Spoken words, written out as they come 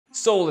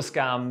Solar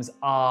scams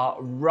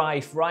are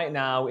rife right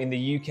now in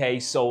the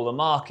UK solar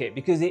market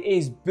because it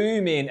is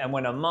booming, and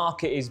when a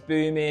market is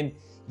booming,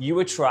 you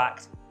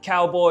attract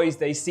cowboys.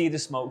 They see the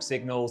smoke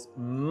signals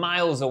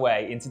miles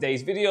away. In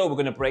today's video, we're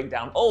going to break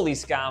down all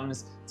these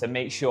scams to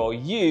make sure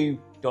you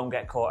don't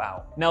get caught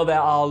out. Now, there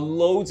are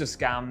loads of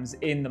scams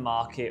in the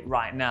market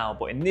right now,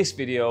 but in this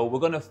video, we're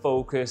going to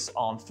focus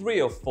on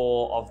 3 or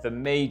 4 of the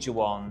major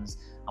ones,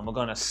 and we're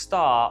going to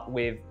start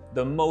with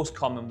the most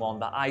common one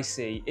that I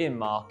see in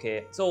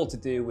market. It's all to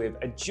do with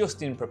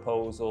adjusting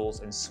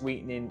proposals and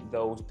sweetening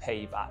those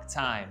payback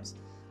times.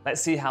 Let's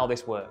see how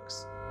this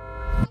works.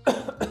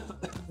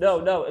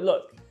 No,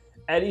 look,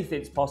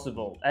 anything's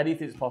possible.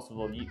 Anything's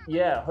possible.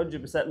 Yeah,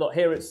 100%. Look,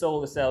 here at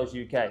Solar Sales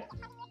UK.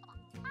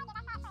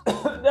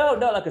 No,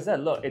 like I said,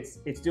 look, it's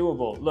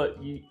doable. Look,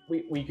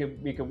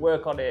 we can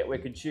work on it. We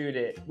can tune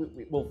it.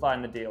 We'll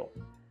find the deal.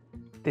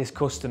 This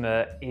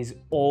customer is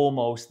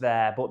almost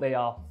there, but they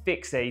are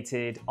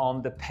fixated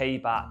on the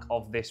payback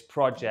of this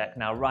project.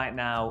 Now, right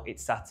now,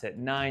 it's sat at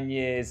 9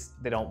 years.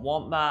 They don't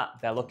want that.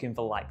 They're looking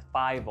for like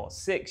 5 or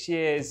 6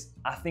 years.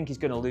 I think he's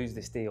gonna lose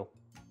this deal.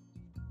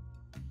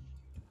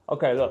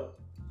 Okay, look,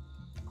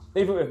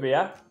 leave it with me,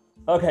 yeah?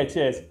 Okay,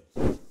 cheers.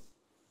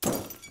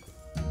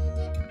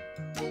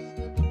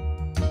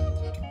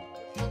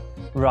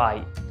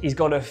 Right, he's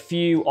got a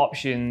few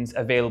options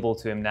available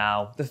to him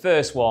now. The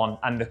first one,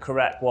 and the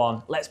correct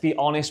one, let's be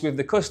honest with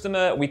the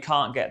customer, we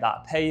can't get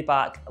that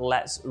payback,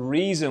 let's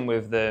reason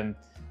with them.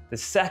 The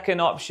second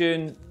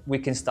option, we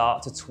can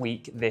start to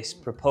tweak this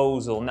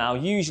proposal. Now,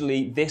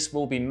 usually this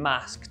will be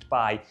masked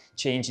by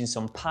changing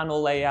some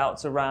panel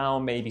layouts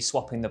around, maybe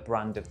swapping the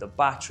brand of the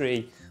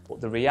battery,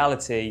 but the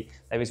reality,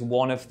 there is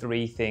one of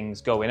 3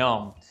 things going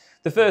on.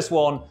 The first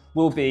one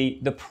will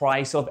be the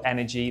price of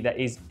energy that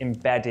is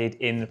embedded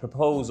in the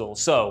proposal.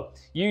 So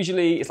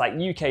usually it's like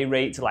UK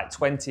rates are like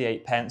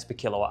 28 pence per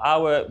kilowatt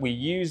hour. We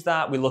use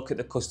that, we look at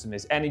the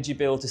customer's energy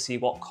bill to see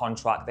what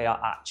contract they are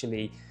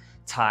actually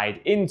tied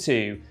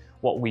into.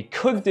 What we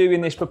could do in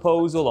this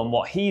proposal and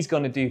what he's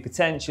going to do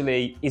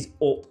potentially is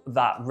up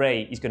that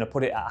rate. He's going to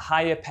put it at a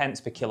higher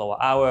pence per kilowatt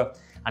hour,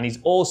 and he's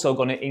also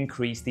going to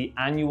increase the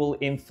annual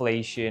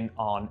inflation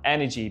on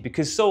energy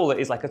because solar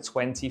is like a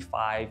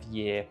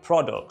 25-year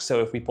product. So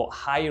if we put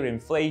higher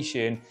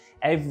inflation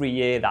every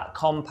year, that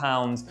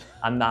compounds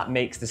and that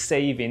makes the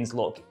savings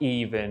look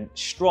even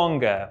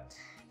stronger.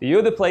 The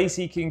other place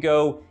he can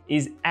go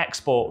is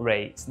export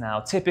rates.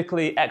 Now,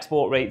 typically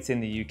export rates in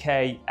the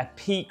UK, a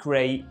peak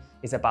rate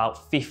is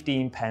about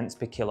 15 pence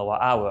per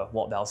kilowatt hour.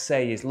 What they'll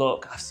say is,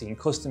 look, I've seen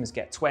customers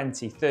get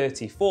 20,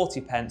 30,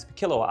 40 pence per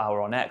kilowatt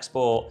hour on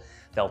export.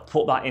 They'll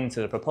put that into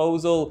the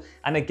proposal,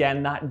 and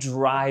again, that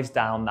drives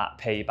down that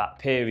payback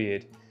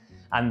period.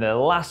 And the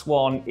last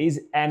one is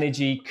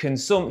energy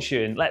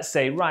consumption. Let's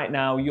say right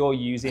now you're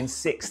using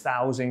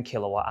 6,000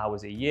 kilowatt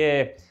hours a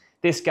year.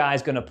 This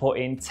guy's gonna put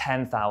in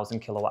 10,000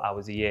 kilowatt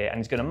hours a year, and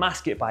he's gonna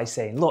mask it by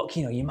saying, look,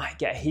 you might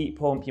get a heat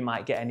pump, you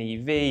might get an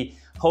EV,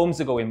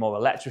 homes are going more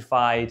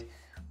electrified,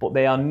 but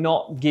they are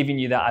not giving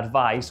you that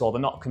advice, or they're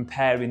not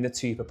comparing the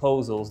 2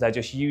 proposals. They're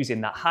just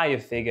using that higher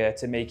figure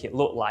to make it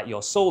look like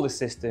your solar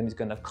system is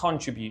gonna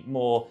contribute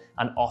more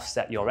and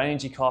offset your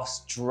energy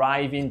costs,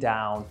 driving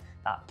down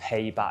that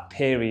payback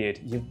period.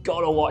 You've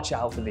gotta watch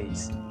out for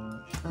these.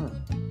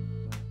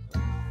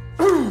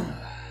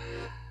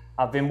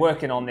 I've been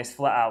working on this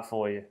flat out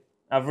for you.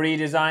 I've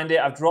redesigned it,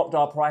 I've dropped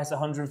our price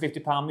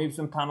 £150, moved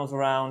some panels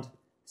around,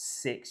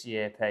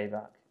 6-year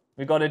payback.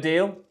 We got a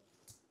deal?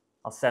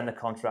 I'll send the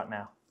contract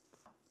now.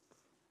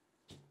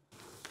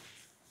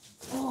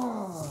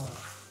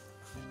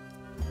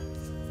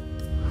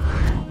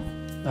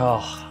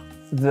 Oh,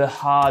 the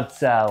hard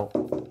sell.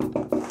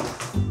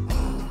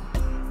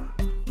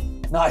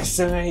 Nice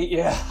to meet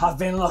you. I've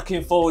been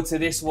looking forward to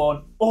this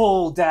one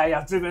all day.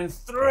 I've driven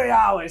 3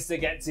 hours to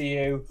get to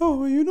you.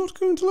 Oh, are you not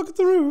going to look at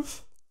the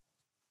roof?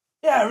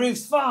 Yeah,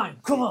 roof's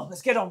fine. Come on,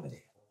 let's get on with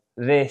it.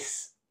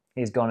 This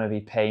is gonna be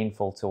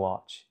painful to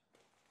watch.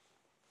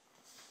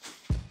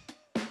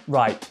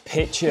 Right,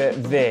 picture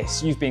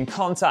this. You've been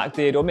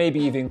contacted, or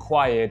maybe you've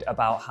inquired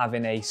about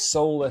having a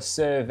solar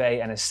survey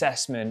and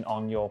assessment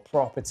on your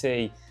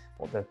property,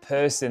 but the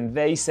person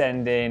they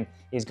send in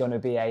is going to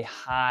be a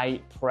high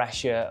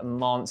pressure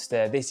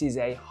monster. This is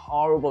a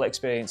horrible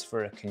experience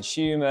for a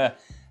consumer.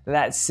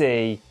 Let's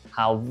see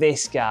how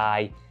this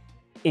guy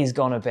is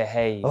going to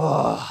behave.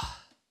 Oh.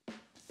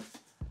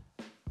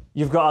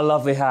 You've got a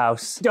lovely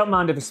house. Don't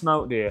mind if I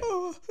smoke, do you?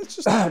 Oh, it's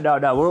just...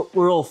 No,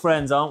 we're all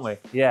friends, aren't we?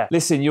 Yeah.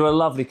 Listen, you're a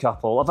lovely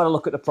couple. I've had a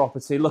look at the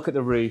property, look at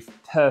the roof,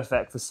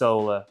 perfect for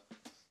solar.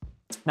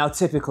 Now,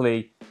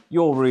 typically,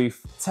 your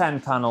roof,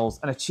 10 panels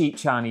and a cheap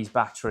Chinese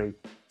battery,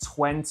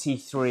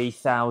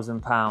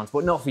 £23,000,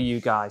 but not for you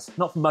guys,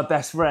 not for my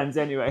best friends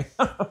anyway.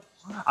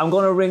 I'm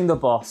gonna ring the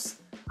boss.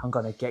 I'm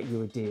gonna get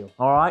you a deal,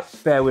 all right?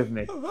 Bear with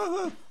me.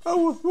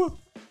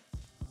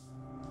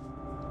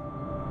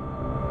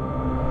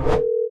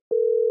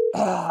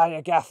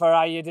 Hiya, Gaffer,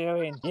 how you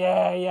doing?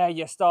 Yeah,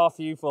 your star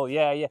pupil,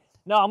 yeah.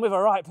 No, I'm with a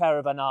right pair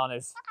of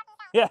bananas.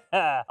 Yeah.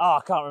 Oh,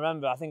 I can't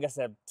remember. I think I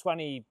said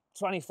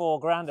 24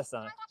 grand or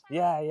something.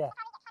 Yeah.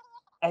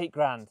 8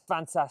 grand.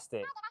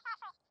 Fantastic.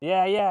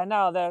 Yeah.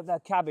 No, they're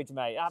cabbage,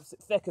 mate.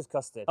 Absolutely thick as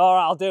custard. All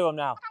right, I'll do them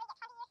now.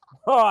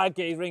 All right,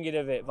 Keith, ring it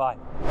a bit. Bye.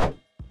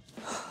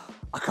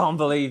 I can't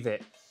believe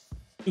it.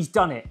 He's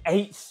done it.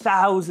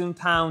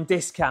 £8,000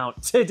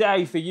 discount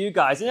today for you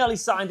guys. I nearly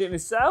signed it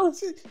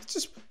myself. It's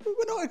just, we're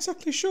not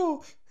exactly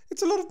sure.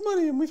 It's a lot of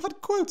money and we've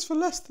had quotes for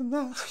less than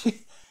that.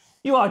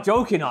 You are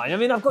joking, aren't you? I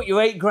mean, I've got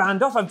you 8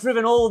 grand off. I've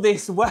driven all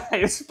this way.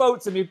 I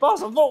spoke to my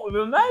boss. I thought we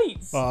were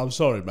mates. Oh, I'm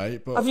sorry,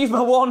 mate, but... I've used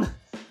my one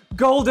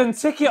golden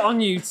ticket on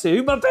you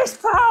two. My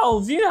best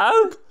pals, you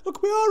know.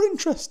 Look, we are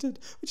interested.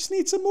 We just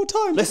need some more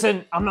time.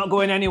 Listen, I'm not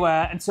going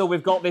anywhere until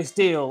we've got this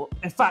deal.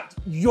 In fact,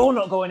 you're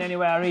not going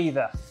anywhere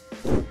either.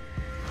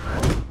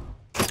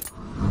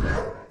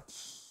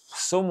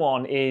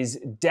 Someone is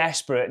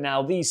desperate.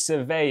 Now, these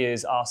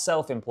surveyors are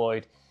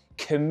self-employed,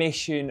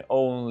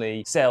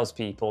 commission-only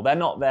salespeople. They're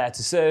not there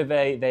to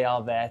survey, they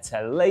are there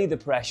to lay the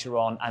pressure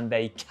on, and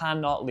they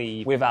cannot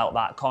leave without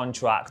that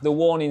contract. The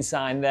warning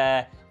sign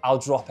there, I'll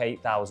drop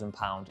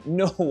 £8,000.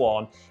 No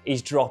one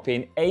is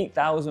dropping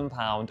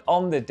 £8,000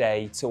 on the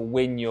day to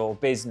win your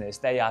business.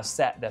 They have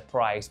set the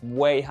price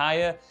way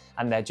higher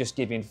and they're just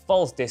giving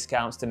false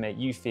discounts to make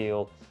you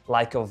feel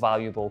like a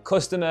valuable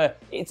customer.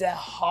 It's a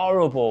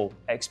horrible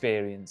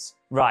experience.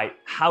 Right,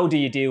 how do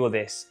you deal with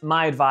this?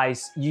 My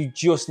advice, you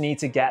just need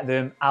to get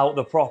them out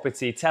the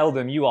property. Tell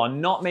them you are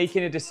not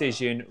making a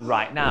decision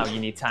right now. You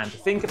need time to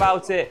think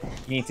about it.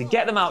 You need to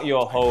get them out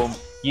your home.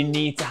 You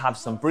need to have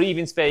some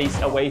breathing space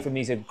away from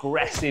these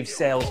aggressive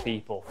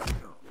salespeople.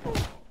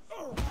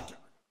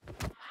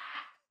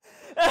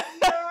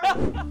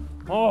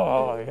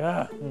 Oh,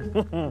 yeah.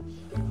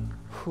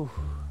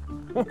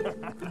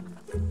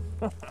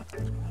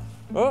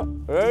 Oh,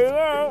 there you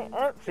go.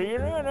 I'll see you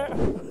in a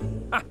minute.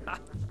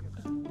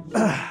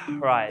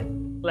 Right,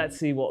 let's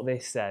see what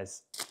this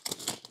says.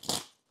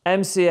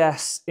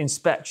 MCS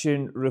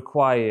inspection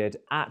required.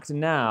 Act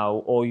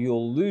now or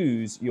you'll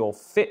lose your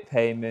FIT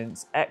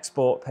payments,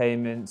 export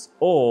payments,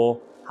 or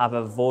have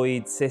a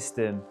void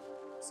system.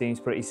 Seems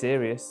pretty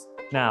serious.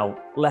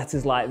 Now,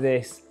 letters like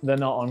this, they're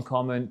not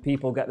uncommon.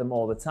 People get them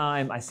all the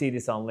time. I see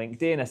this on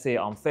LinkedIn, I see it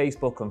on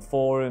Facebook and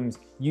forums.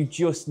 You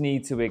just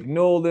need to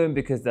ignore them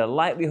because the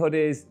likelihood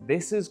is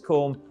this has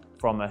come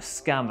from a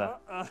scammer.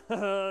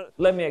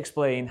 Let me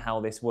explain how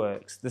this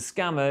works. The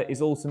scammer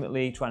is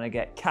ultimately trying to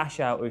get cash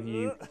out of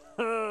you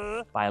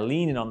by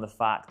leaning on the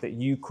fact that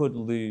you could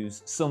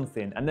lose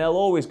something. And they'll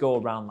always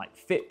go around like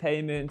FIT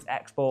payments,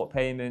 export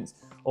payments,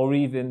 or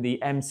even the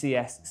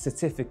MCS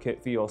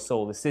certificate for your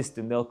solar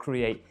system. They'll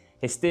create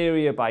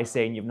hysteria by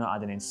saying you've not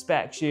had an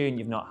inspection,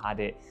 you've not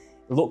had it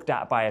looked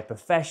at by a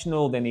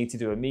professional, they need to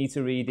do a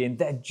meter reading.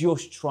 They're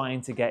just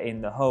trying to get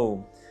in the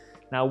home.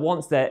 Now,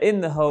 once they're in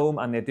the home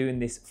and they're doing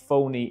this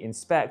phony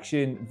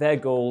inspection, their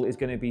goal is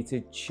going to be to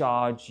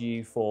charge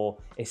you for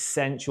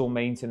essential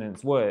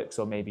maintenance work.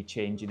 So maybe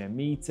changing a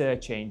meter,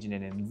 changing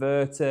an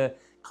inverter,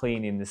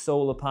 cleaning the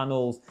solar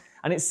panels.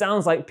 And it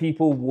sounds like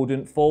people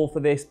wouldn't fall for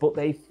this, but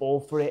they fall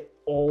for it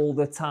all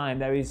the time.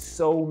 There is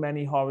so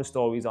many horror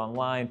stories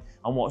online.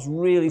 And what's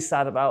really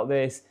sad about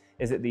this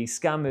is that these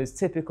scammers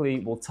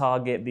typically will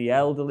target the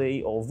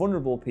elderly or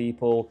vulnerable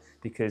people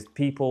because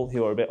people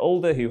who are a bit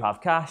older, who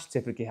have cash,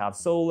 typically have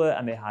solar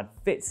and they had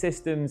FIT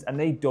systems and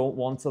they don't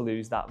want to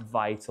lose that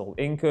vital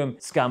income.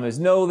 Scammers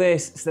know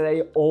this, so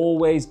they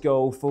always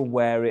go for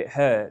where it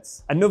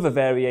hurts. Another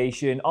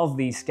variation of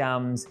these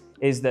scams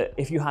is that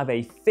if you have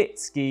a FIT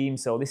scheme,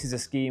 so this is a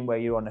scheme where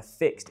you're on a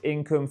fixed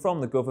income from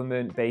the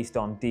government based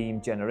on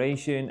deemed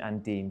generation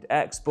and deemed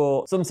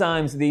export,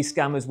 sometimes these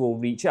scammers will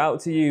reach out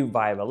to you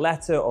via a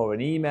letter or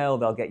an email.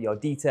 They'll get your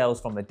details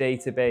from the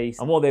database,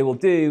 and what they will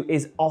do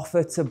is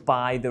offer to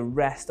buy the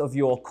rest of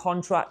your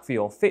contract for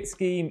your FIT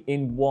scheme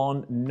in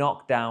one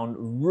knockdown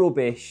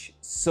rubbish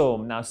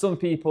sum. Now, some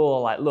people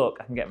are like, look,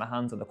 I can get my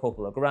hands on a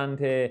couple of grand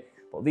here.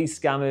 But these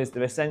scammers,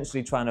 they're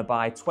essentially trying to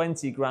buy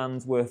 20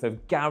 grand's worth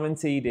of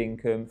guaranteed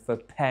income for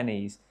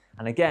pennies.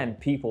 And again,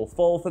 people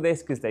fall for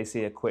this because they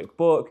see a quick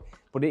buck,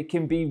 but it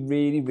can be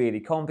really, really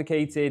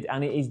complicated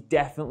and it is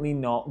definitely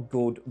not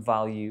good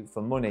value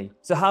for money.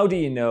 So how do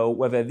you know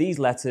whether these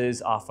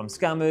letters are from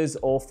scammers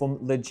or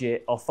from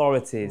legit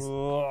authorities?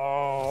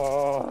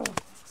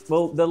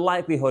 Well, the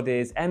likelihood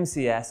is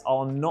MCS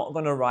are not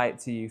going to write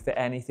to you for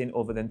anything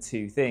other than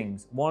two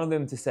things. One of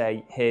them to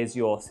say, here's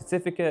your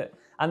certificate,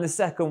 and the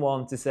second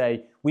one to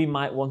say, we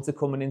might want to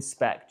come and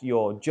inspect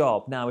your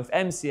job. Now, if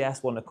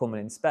MCS want to come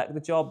and inspect the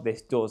job,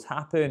 this does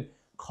happen.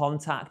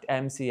 Contact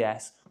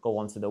MCS, go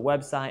onto the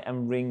website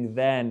and ring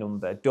their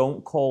number.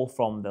 Don't call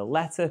from the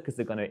letter because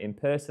they're going to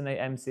impersonate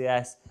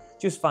MCS.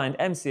 Just find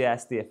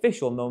MCS, the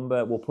official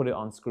number. We'll put it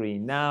on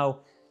screen now.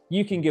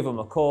 You can give them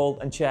a call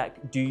and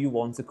check, do you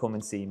want to come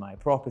and see my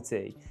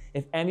property?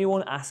 If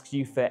anyone asks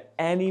you for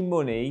any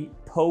money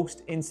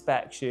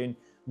post-inspection,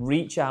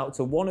 reach out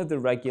to one of the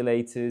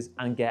regulators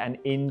and get an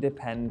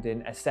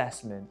independent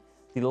assessment.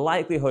 the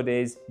likelihood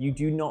is you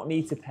do not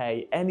need to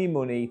pay any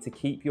money to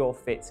keep your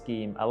fit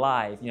scheme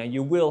alive. You know,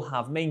 you will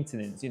have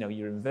maintenance, you know,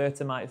 your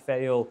inverter might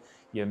fail,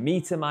 your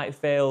meter might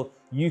fail,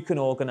 you can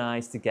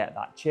organise to get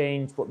that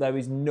changed, but there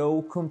is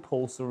no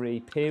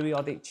compulsory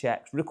periodic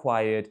checks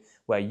required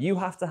where you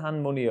have to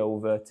hand money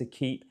over to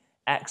keep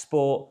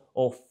export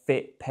or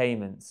fit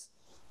payments.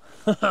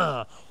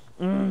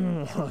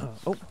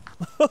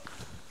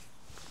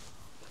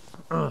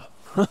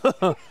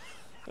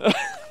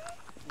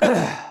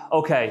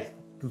 Okay,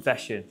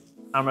 confession.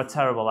 I'm a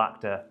terrible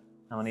actor.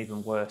 I'm an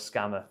even worse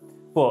scammer.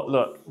 But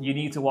look, you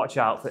need to watch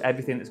out for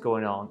everything that's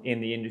going on in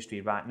the industry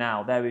right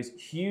now. There is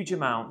huge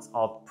amounts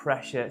of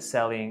pressure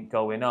selling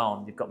going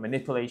on. You've got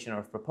manipulation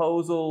of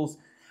proposals,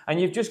 and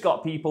you've just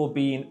got people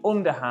being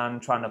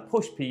underhand, trying to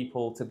push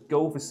people to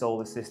go for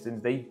solar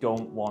systems they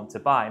don't want to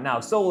buy. Now,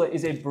 solar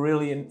is a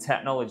brilliant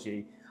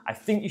technology. I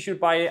think you should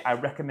buy it. I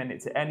recommend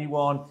it to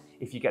anyone.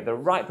 If you get the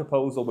right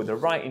proposal with the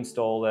right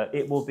installer,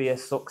 it will be a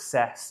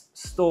success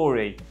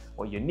story.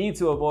 What you need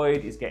to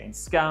avoid is getting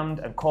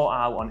scammed and caught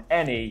out on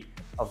any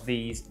of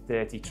these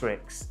dirty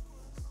tricks.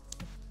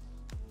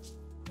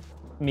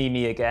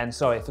 Me again,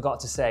 sorry, I forgot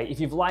to say, if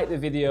you've liked the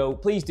video,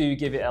 please do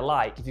give it a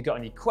like. If you've got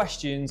any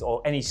questions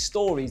or any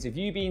stories of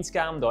you being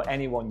scammed or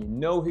anyone you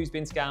know who's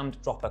been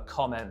scammed, drop a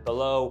comment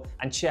below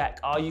and check,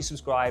 are you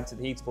subscribed to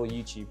the Heatable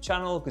YouTube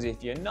channel? Because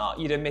if you're not,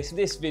 you'd have missed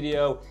this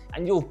video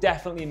and you'll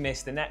definitely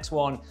miss the next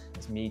one.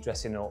 It's me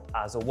dressing up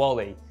as a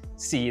Wally.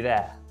 See you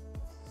there.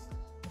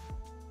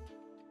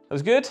 That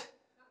was good?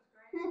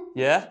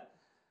 Yeah?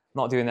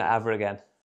 Not doing that ever again.